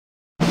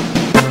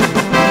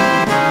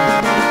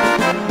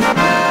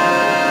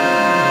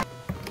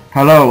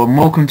Hello and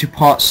welcome to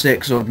part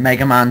 6 of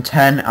Mega Man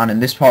 10, and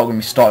in this part we're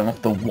going to be starting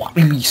off the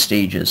Wily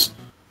stages.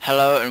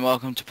 Hello and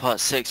welcome to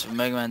part 6 of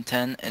Mega Man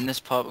 10. In this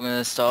part we're going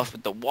to start off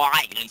with the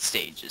Wily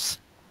stages.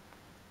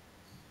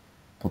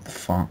 What the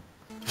fuck?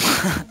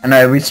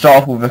 Anyway, we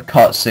start off with a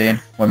cutscene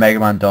where Mega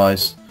Man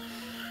dies.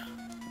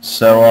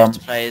 So, you have to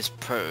play as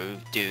Pro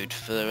Dude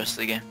for the rest of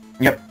the game.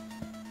 Yep.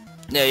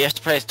 Yeah, you have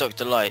to play as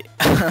Dr. Light.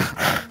 You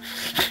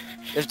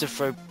have to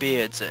throw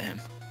beards at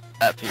him.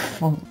 At people.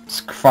 Oh,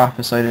 it's crap,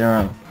 it's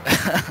idea.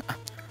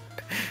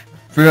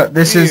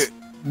 This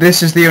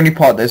is the only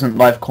part that isn't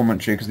live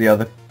commentary because the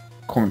other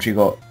commentary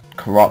got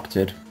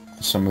corrupted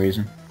for some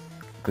reason.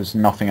 Because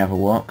nothing ever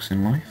works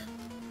in life.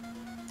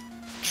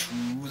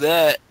 True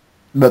that.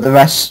 But the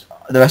rest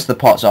of the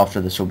parts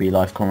after this will be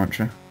live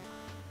commentary.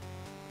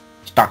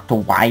 It's Dr.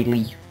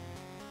 Wily.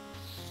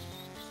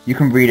 You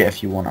can read it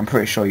if you want. I'm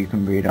pretty sure you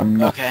can read it. I'm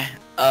not. Okay.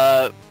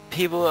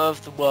 People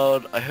of the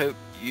world, I hope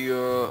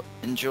you're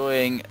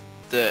enjoying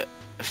the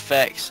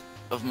effects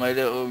of my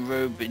little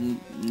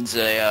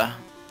Robinzaya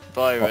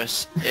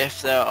virus.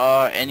 If there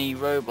are any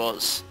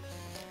robots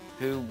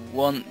who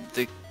want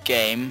the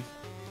game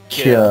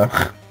Cure,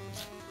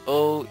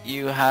 all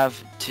you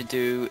have to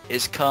do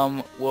is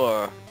come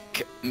work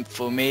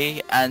for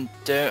me and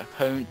don't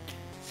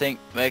think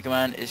Mega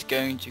Man is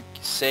going to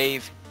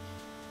save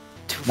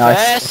too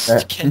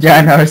fast. Yeah,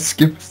 no,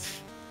 skip.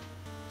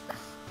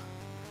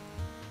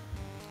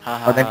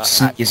 I think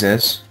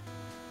sneezes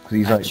because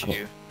he's like.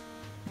 you.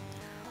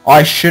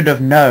 I should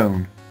have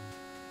known.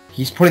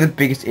 He's probably the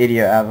biggest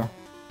idiot ever.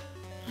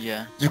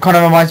 Yeah. It kind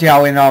of reminds me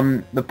how in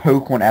the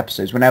Pokemon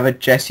episodes, whenever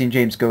Jesse and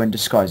James go in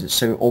disguise, it's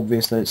so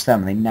obvious that it's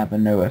them and they never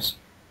notice.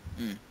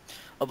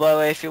 Oh, by the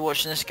way, if you're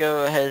watching this,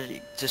 go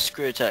ahead to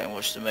Screw Attack and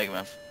watch the Mega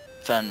Man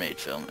fan-made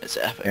film. It's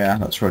epic. Yeah,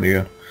 that's really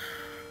good.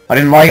 I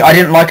didn't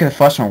like it the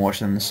first time I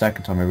watched it, and the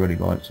second time I really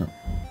liked it.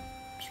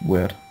 It's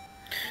weird.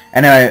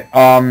 Anyway,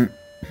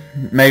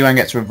 Mega Man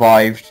gets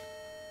revived,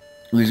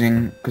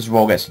 losing because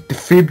Roll gets a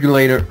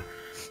defibrillator.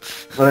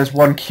 So there's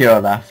one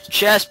cure left.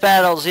 Chest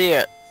battles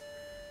here.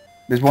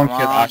 There's one cure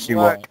that actually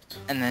worked.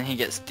 And then he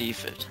gets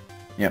defed.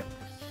 Yep.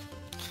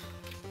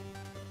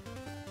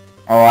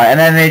 Alright, and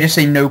then they just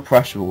say no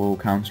pressure, but we're all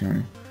counting on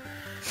you.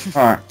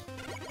 Alright.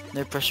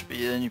 No pressure, but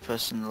you're the only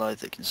person alive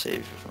that can save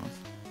you from.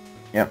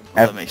 Yep,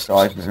 Well, everyone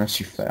dies unless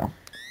you fail.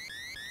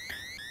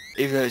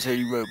 Even though it's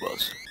only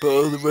robots. But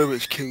all the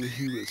robots kill the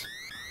humans.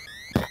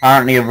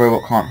 Apparently a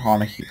robot can't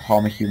harm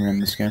a human in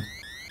this game.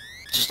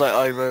 Just like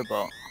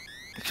iRobot.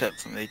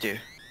 Except when they do.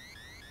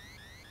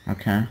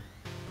 Okay.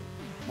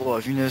 What,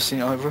 have you never seen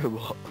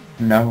iRobot?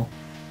 No.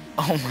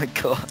 Oh my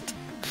god.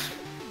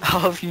 How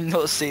have you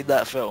not seen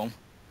that film?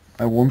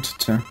 I wanted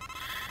to. And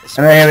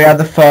then we had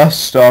the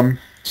first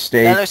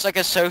stage. That looks like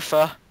a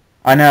sofa.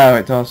 I know,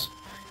 it does.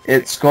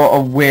 It's got a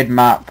weird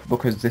map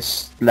because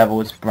this level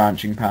is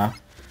branching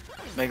path.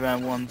 Mega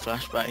Man 1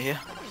 flashback here.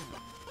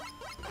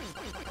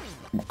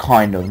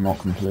 Kind of, not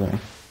completely.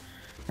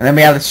 And then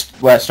we have this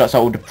where it starts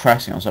out all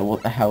depressing. I was like,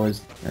 what the hell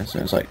is this?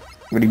 And it's like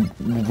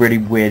really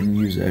weird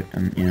music,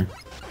 and you know.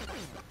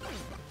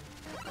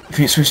 I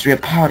think it's supposed to be a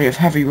party of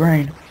heavy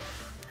rain.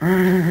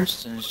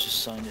 Kristen's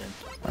just signed in.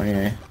 Oh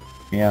yeah,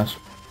 yes.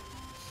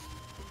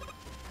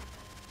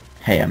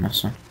 Hey,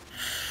 Emerson.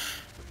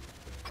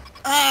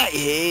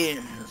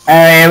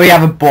 Yeah. We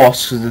have a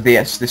boss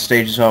because the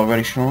stages are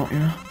already short, you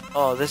know.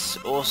 Oh, this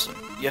is awesome.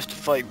 You have to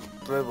fight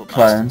robot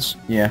Clones,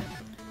 yeah.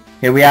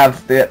 Here we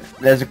have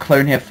there's a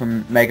clone here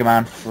from Mega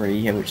Man 3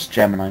 here, which is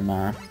Gemini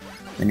Man.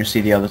 Then you'll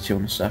see the other two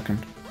in a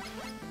second.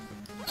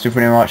 So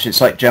pretty much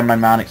it's like Gemini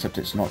Man, except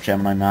it's not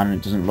Gemini Man and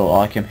it doesn't look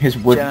like him. Here's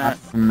Woodman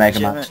from Mega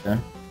Man 2.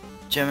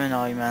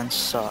 Gemini Man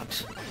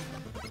sucks.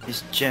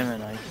 His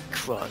Gemini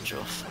crotch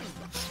off.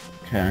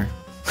 Okay.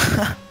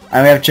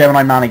 And we have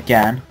Gemini Man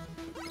again.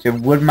 So you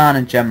have Woodman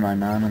and Gemini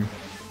Man and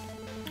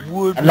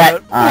Woodman.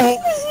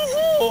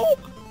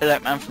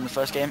 Elect Man from the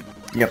first game.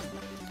 Yep.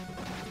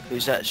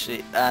 Who's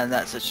actually, and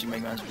that's actually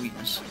Mega Man's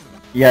weakness.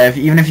 Yeah,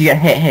 even if you get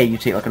hit here, you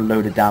take like a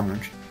load of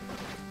damage.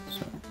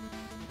 So.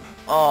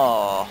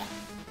 Oh.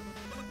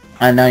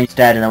 And now he's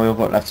dead, and then we've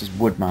got left is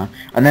Woodman.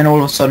 And then all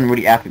of a sudden,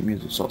 really epic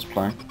music starts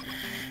playing.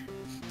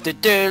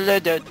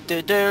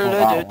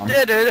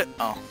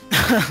 Oh.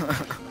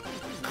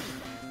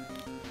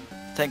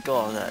 Thank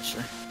God,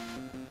 actually.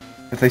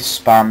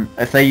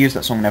 If they use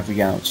that song in every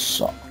game, it would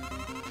suck.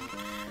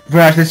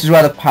 Pretty much, this is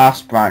where the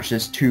paths branch.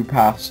 There's two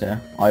paths here.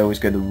 I always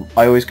go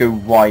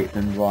right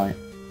then right.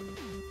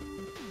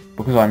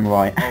 Because I'm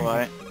right.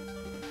 Alright.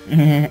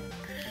 And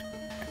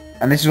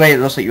this is where it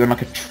looks like you're in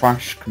like a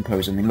trash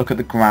composer. I mean, look at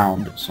the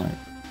ground. It's like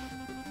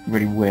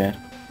really weird.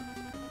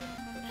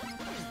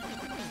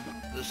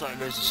 There's like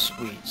loads of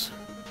sweets.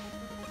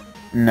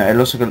 No, it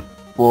looks like a.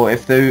 Well,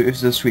 if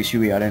the sweets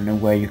you eat, I don't know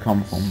where you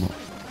come from, but.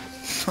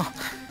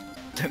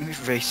 Don't be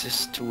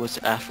racist towards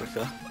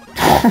Africa.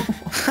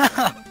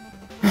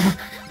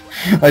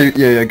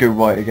 Yeah, go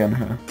right again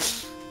here.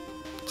 Just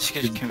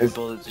because you can't be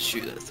bothered to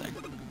shoot that thing.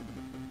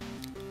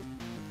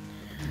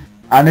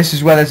 And this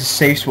is where there's a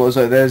safe spot,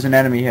 so there's an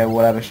enemy here,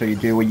 whatever shall you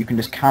do, where you can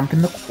just camp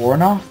in the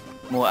corner.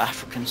 More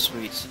African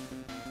sweets.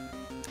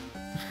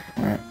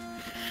 Right.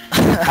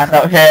 And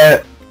up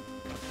here,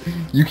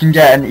 you can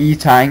get an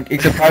E-tank,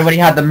 except I already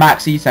had the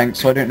max E-tank,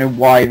 so I don't know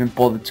why I even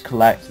bothered to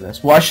collect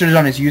this. What I should have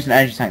done is use an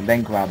energy tank,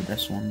 then grab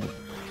this one.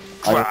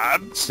 But I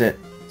didn't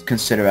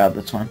consider it at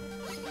the time.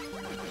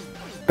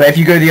 But if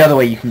you go the other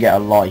way, you can get a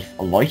life.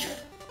 A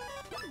life?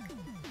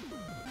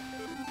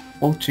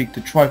 I'll take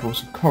the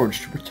Triforce of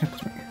Courage to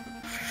protect me.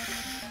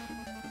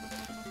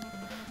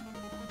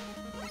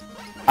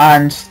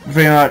 And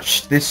pretty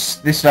much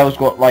this level's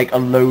got like a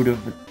load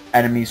of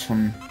enemies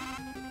from...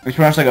 It's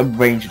pretty much like a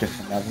range of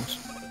different levels.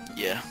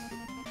 Yeah.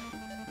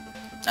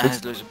 And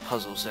there's loads of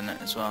puzzles in it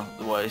as well,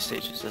 the Wily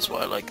stages, that's why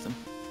I like them.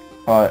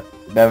 Alright,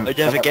 I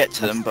never get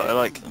to them, but I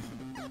like them.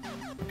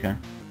 Okay.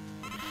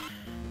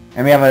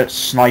 And we have a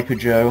Sniper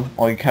Joe,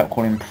 or you kept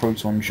calling him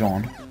Proton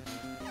John.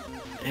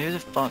 Who the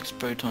fuck's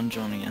Proton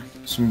John again?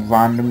 Some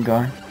random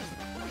guy.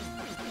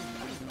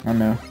 I don't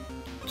know.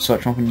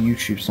 Search him up on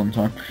YouTube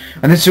sometime.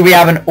 And then so we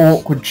have an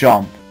awkward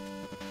jump.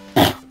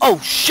 Oh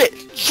shit!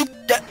 Shoot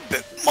that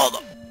bit, mother!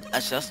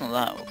 Actually, that's not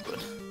that awkward.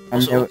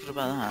 What's so awkward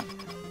about that?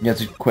 You have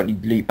to quickly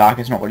leap back,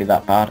 it's not really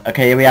that bad.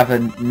 Okay, here we have the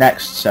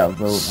next set of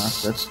Robot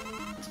Masters.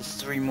 There's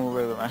 3 more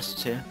Robot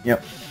Masters here.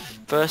 Yep.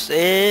 First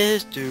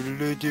is...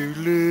 doodaloo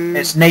doodaloo.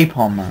 It's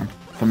Napalm Man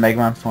from Mega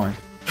Man 5.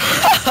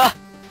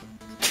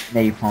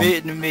 Napalm.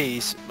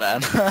 Vietnamese,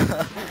 man.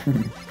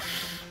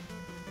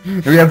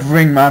 We have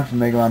Ring Man from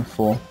Mega Man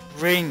 4.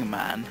 Ring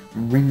Man.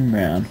 Ring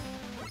Man.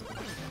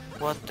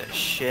 What the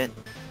shit?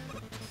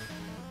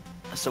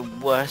 That's the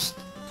worst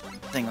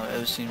thing I've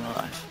ever seen in my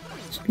life.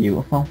 It's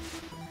beautiful.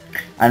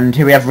 And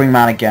here we have Ring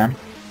Man again.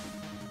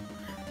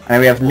 And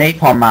then we have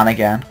Napalm Man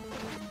again.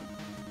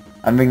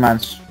 And Ring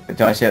Man's...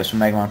 Did I say it's from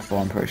Mega Man 4?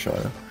 I'm pretty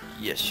sure.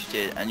 Yes, you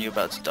did, and you're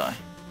about to die.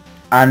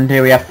 And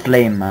here we have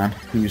Flame Man,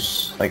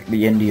 who's like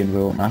the Indian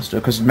Robot Master.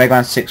 Because Mega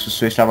Man 6 was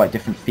supposed to have like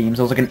different themes.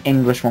 There was like an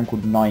English one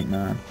called Night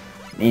Man.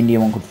 An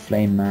Indian one called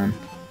Flame Man.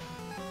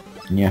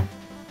 Yeah.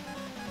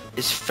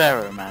 Is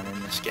Pharaoh Man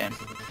in this game?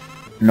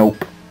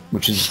 Nope.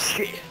 Which is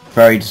Shit.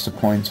 very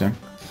disappointing.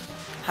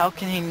 How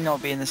can he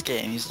not be in this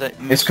game? He's like...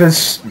 It's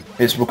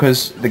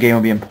because the game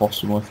would be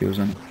impossible if he was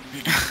in it.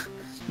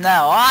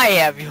 Now I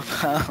have your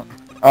power.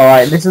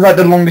 Alright, this is like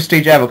the longest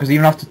stage ever, because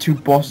even after 2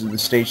 bosses, the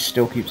stage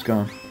still keeps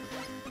going.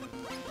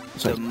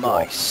 So The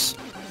mice.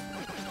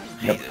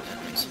 I Yep. hate those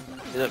enemies.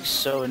 They look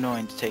so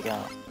annoying to take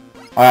out.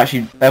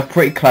 actually, they're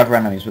pretty clever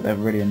enemies, but they're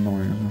really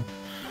annoying as well.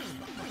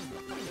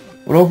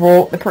 But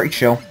overall, they're pretty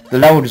chill. The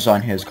level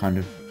design here is kind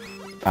of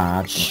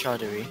bad.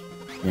 Shuddery.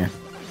 Yeah.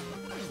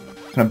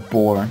 Kind of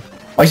boring.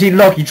 I see,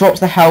 look, he drops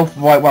the health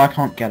right when I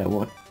can't get it.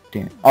 What?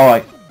 Damn it.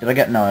 Alright, did I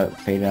get... No, it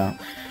faded out.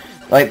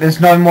 Like, there's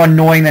nothing more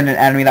annoying than an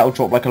enemy that will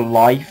drop, like, a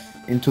life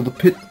into the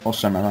pit or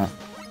something like that.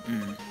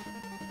 Mm.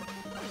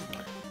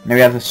 Now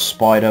we have the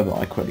spider, but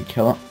I quickly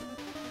kill it.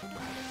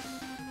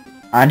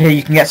 And here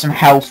you can get some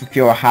health if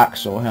you're a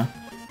hacksaw here.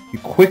 You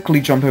quickly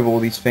jump over all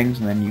these things,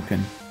 and then you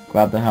can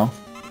grab the health.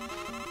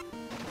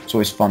 It's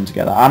always fun to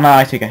get that. And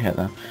I take a hit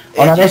there.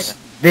 Oh no,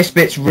 this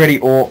bit's really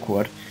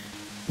awkward.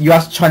 You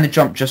have to try to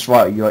jump just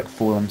right, or you like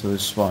fall into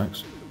those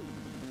spikes.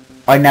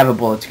 I never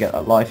bothered to get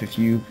that life. If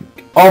you...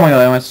 Oh my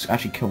god, I almost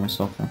actually killed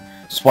myself then.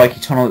 Spiky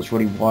tunnel that's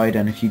really wide,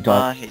 and if you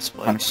die, I hate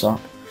spikes. kind of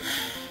suck.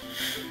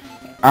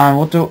 And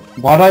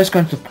why did I just go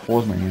into the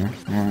pause menu?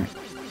 Right.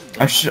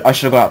 I should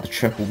have got out the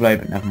triple blade,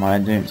 but never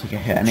mind, I didn't take a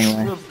hit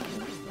anyway.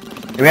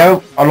 We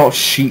have a lot of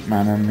sheep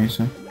man enemies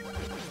here.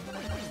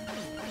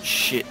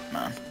 Shit,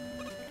 man.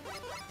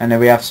 And then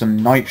we have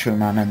some Nitro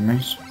Man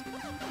enemies.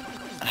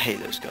 I hate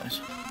those guys.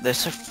 They're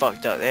so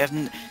fucked up. They have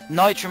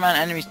Nitro Man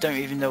enemies don't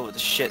even know what the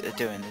shit they're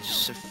doing. They're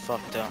just so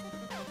fucked up.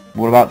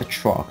 What about the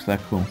trucks? They're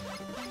cool.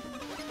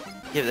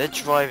 Yeah, but they're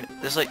driving.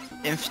 There's like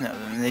infinite of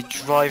them, and they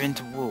drive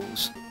into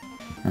walls.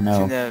 I I know.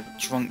 think they're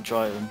drunk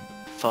driving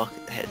fuck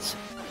heads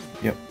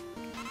Yep.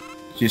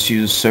 Just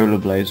use solar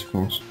blades, of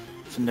course.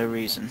 for no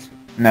reason.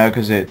 No,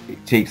 because it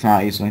takes them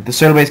out easily. The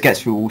solar blades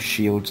gets through all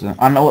shields.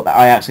 I know what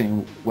I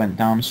accidentally went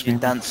down the You're screen.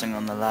 dancing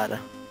on the ladder.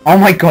 Oh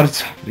my god,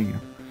 it's happening.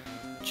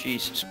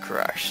 Jesus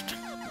Christ.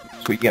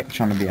 That's what you get for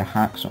trying to be a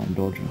hacksaw and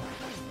dodging.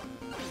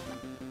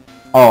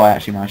 Oh, I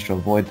actually managed to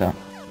avoid that.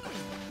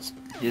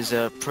 Here's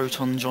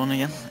Proton John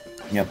again.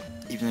 Yep.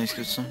 Even though he's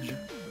good Sniper.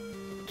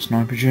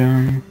 Sniper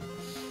Joe.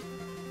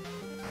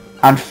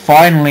 And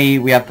finally,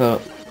 we have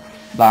the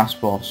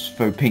last boss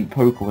for Pink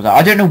Poker. Was that?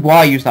 I don't know why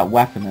I used that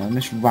weapon though.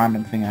 This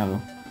random thing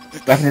ever. The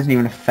weapon isn't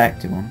even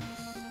effective one.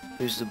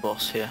 Who's the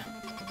boss here?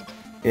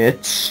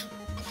 It's...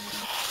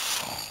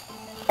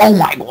 Oh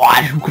my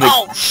god! Who could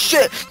Oh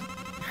shit!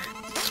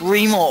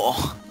 3 more.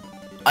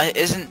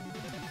 Isn't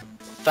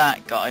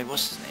that guy?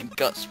 What's his name?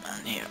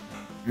 Gutsman here.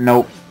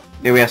 Nope.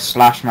 Here we have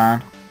Slash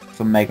Man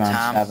from Mega Man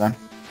Tam. 7.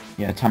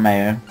 Yeah,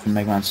 Tameo from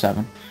Mega Man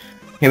 7.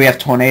 Here we have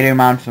Tornado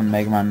Man from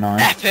Mega Man 9.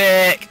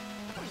 Epic!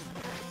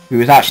 Who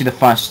was actually the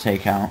first to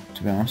take out,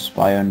 to be honest,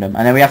 but I owned him.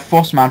 And then we have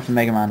Frost Man from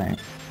Mega Man 8.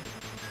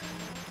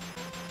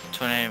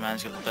 Tornado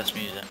Man's got the best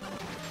music.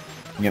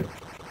 Yep.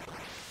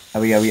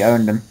 Oh yeah, we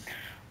owned them.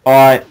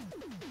 Alright,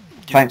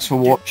 thanks for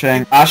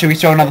watching. Actually, we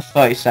saw another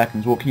 30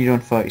 seconds. What can you do in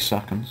 30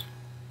 seconds?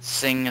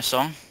 Sing a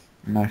song.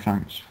 No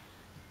thanks.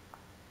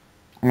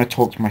 I'm gonna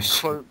talk to my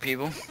Quote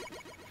people.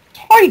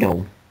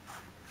 title.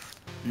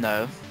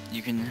 No,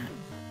 you can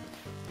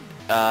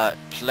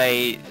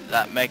play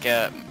that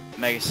Mega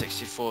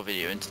 64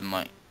 video into the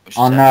mic.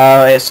 Oh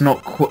no, it's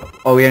not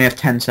oh, we only have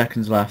 10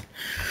 seconds left.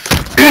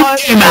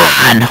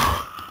 Man!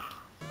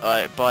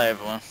 Alright, bye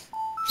everyone.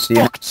 See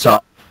you next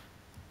time.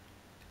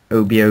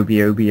 Obi.